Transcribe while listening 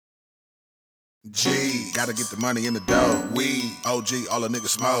G, gotta get the money in the dough. Weed, OG, all the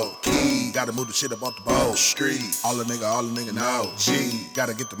niggas smoke. Key, gotta move the shit up off the boat. Street, all the nigga know. G,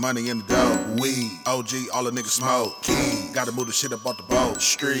 gotta get the money in the dough. Weed, OG, all the niggas smoke. Key, gotta move the shit up off the boat.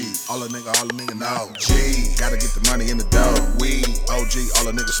 Street, all the nigga know. G, gotta get the money in the dough. Weed, OG, all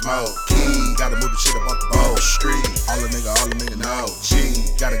the niggas smoke. Key, gotta move the shit up off the boat. Street, all the nigga know.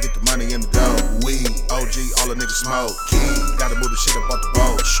 G, gotta get the money in the dough. Weed, OG, all the niggas smoke. Key, gotta move the shit up off the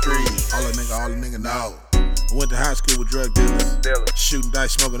boat. Street, all the nigga know. I went to high school with drug dealers, shooting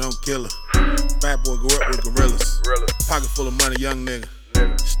dice, smoking on killer. Fatboi grew up with gorillas, pocket full of money, young nigga.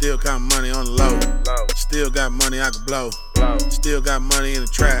 Still counting money on the low. Still got money I can blow. Still got money in the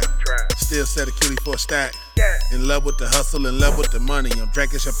trap. Still set a cutie for a stack. In love with the hustle, in love with the money. I'm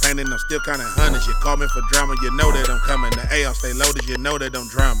drinking champagne and I'm still counting hundreds. You call me for drama, you know that I'm coming. The AR stay loaded, you know that I'm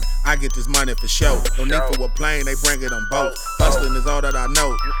drumming. I get this money for show. Don't need for a plane, they bring it on boat. Hustling is all that I know.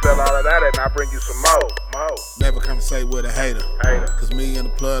 You sell all of that and I bring you some more. Never conversate with a hater. Cause me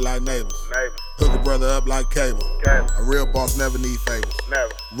and the plug like neighbors. Hook a brother up like cable. A real boss never need favors.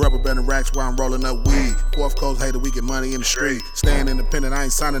 Rubber band and racks while I'm rolling up weed. Fourth coast hater, we get money in the street. Staying independent, I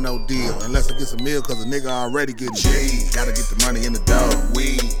ain't signing no deal. Unless I get some meal, cause a nigga already getting G. Gotta get the money in the dough.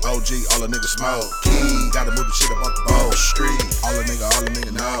 Weed, OG, all the niggas smoke. Key, gotta move the shit up off the boat. Street, all the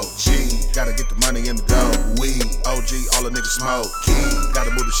nigga know. G, gotta get the money in the dough. Weed, OG, all the niggas smoke. Key,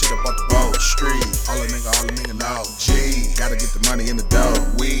 gotta move the shit up off the boat. Street, all the nigga know. G, gotta get the money in the dough.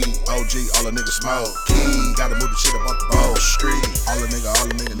 Weed, OG, all the niggas smoke. Key, gotta move the shit up off the boat. Street, all the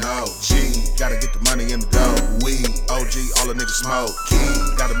nigga know. G, gotta get the money in the dough. Weed, OG, all the niggas smoke. Key,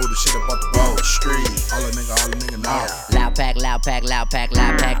 gotta move the shit up off the boat. Street, all the nigga know. Loudpack,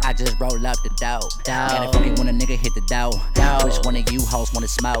 I just roll up the dough. Got it funky when a nigga hit the dough. Which one of you hoes wanna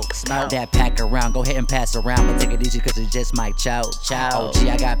smoke? That pack around, go ahead and pass around, but take it easy cause it just might choke. OG,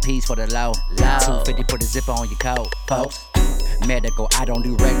 I got peas for the low. 250, put a zipper on your coat, folks. Medical, I don't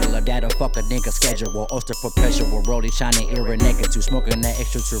do regular, that'll fuck a nigga schedule. Oyster perpetual, rolling, shining, ear and naked. To smoking that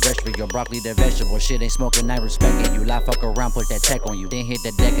extraterrestrial, broccoli the vegetable. Shit ain't smoking, I respecting you. Lie fuck around, put that tech on you. Then hit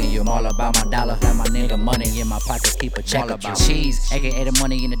the deck and you. I'm all about my dollar. Like my nigga money in my pockets, keep a check about cheese, aka the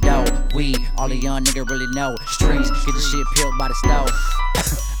money in the dough. Weed, all the young nigga really know. Streets, get the shit peeled by the stove.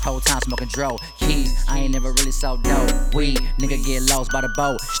 Whole time smoking dro. Keys, I ain't never really sold dope. Weed, nigga get lost by the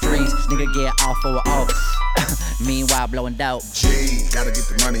boat. Streets, nigga get off for a oath. Meanwhile, blowing dope. G, gotta get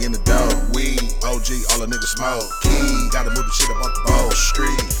the money in the dough. Weed, OG, all the niggas smoke. Key, gotta move the shit up off the boat.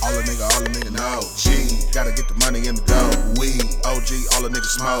 Street, all the nigga know. G, gotta get the money in the dough. Weed, OG, all the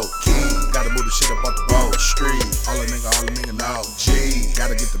niggas smoke. Key, gotta move the shit up off the boat. Street, all the nigga know. G,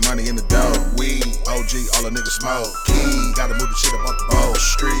 gotta get the money in the dough. Weed, OG, all the niggas smoke. Key, gotta move the shit up off the boat.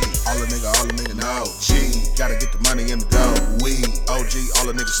 Street, all the nigga know. G, gotta get the money in the dough. Weed, OG, all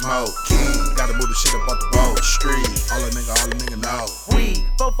the niggas smoke. Key, gotta move the shit up off the boat. Street, all the nigga know. Weed,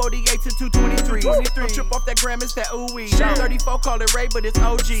 448 to 223. Don't trip off that gram, it's that ooh-wee. 34, call it Ray, but it's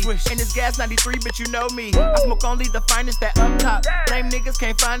OG. And it's gas 93, but you know me. I smoke only the finest, that up top. Lame niggas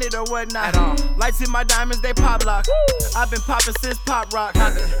can't find it or whatnot. Lights in my diamonds, they pop lock. I've been popping since pop rock.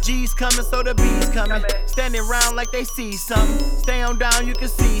 G's coming, so the B's coming. Standing round like they see something. Stay on down, you can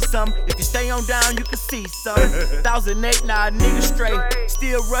see some. If you stay on down, you can see some. 1008, nah, a nigga straight.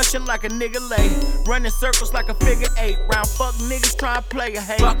 Still rushing like a nigga late. Running circles like a figure 8. Round fuck niggas try to play a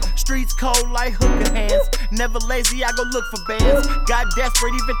hate. Streets cold like hooker hands. Never lazy, I go look for bands. Got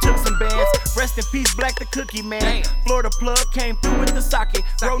desperate, even took some bands. Rest in peace, Black the Cookie Man. Florida plug came through with the socket.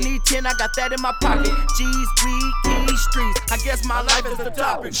 Bro need 10, I got that in my pocket. G's, weed, keys, streets. I guess my life is the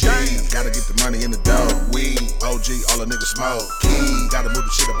topic. G, gotta get the money in the dough. Weed, OG, all the niggas smoke. Key, gotta move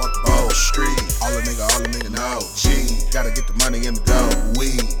the shit up off the boat. Street, all the nigga know. G, gotta get the money in the dough.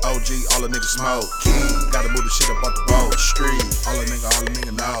 Weed, OG, all the niggas smoke. Key, gotta move the shit up off the boat. Street, all the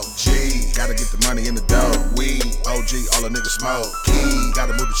nigga know. G, gotta get the money in the dough. Weed, OG, all the niggas smoke. Key,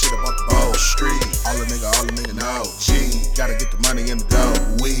 gotta move the shit up off the boat. Street, all the nigga know. G, gotta get the money in the dough.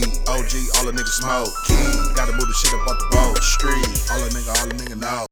 Weed, OG, all the niggas smoke. Key, gotta move the shit up off the boat. Street, all the nigga know.